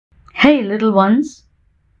Hey, little ones,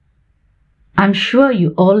 I'm sure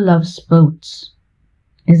you all love sports,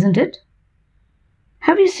 isn't it?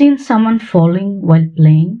 Have you seen someone falling while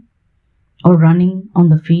playing or running on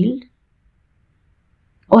the field?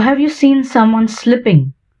 Or have you seen someone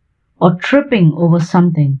slipping or tripping over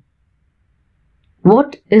something?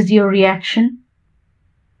 What is your reaction?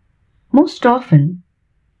 Most often,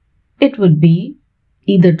 it would be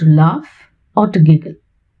either to laugh or to giggle.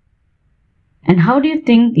 And how do you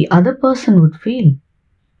think the other person would feel?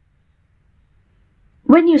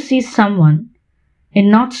 When you see someone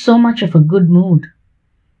in not so much of a good mood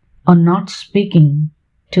or not speaking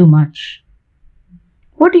too much,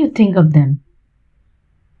 what do you think of them?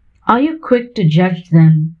 Are you quick to judge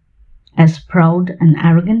them as proud and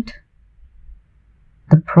arrogant?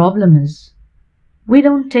 The problem is, we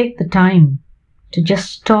don't take the time to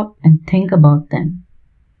just stop and think about them.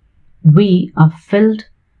 We are filled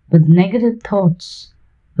with negative thoughts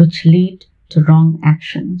which lead to wrong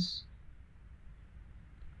actions.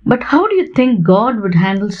 But how do you think God would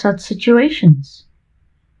handle such situations?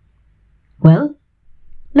 Well,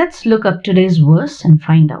 let's look up today's verse and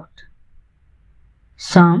find out.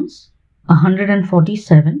 Psalms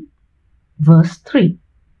 147, verse 3.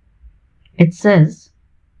 It says,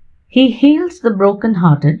 "He heals the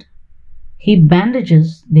broken-hearted, He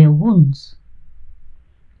bandages their wounds."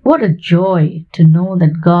 What a joy to know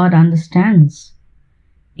that God understands,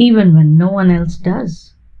 even when no one else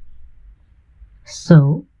does.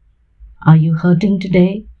 So, are you hurting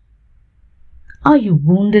today? Are you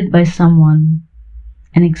wounded by someone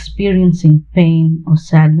and experiencing pain or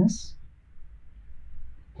sadness?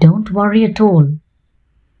 Don't worry at all.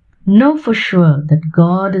 Know for sure that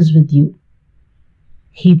God is with you.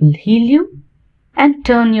 He will heal you and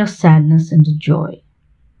turn your sadness into joy.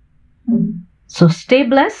 So stay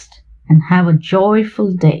blessed and have a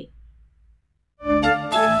joyful day.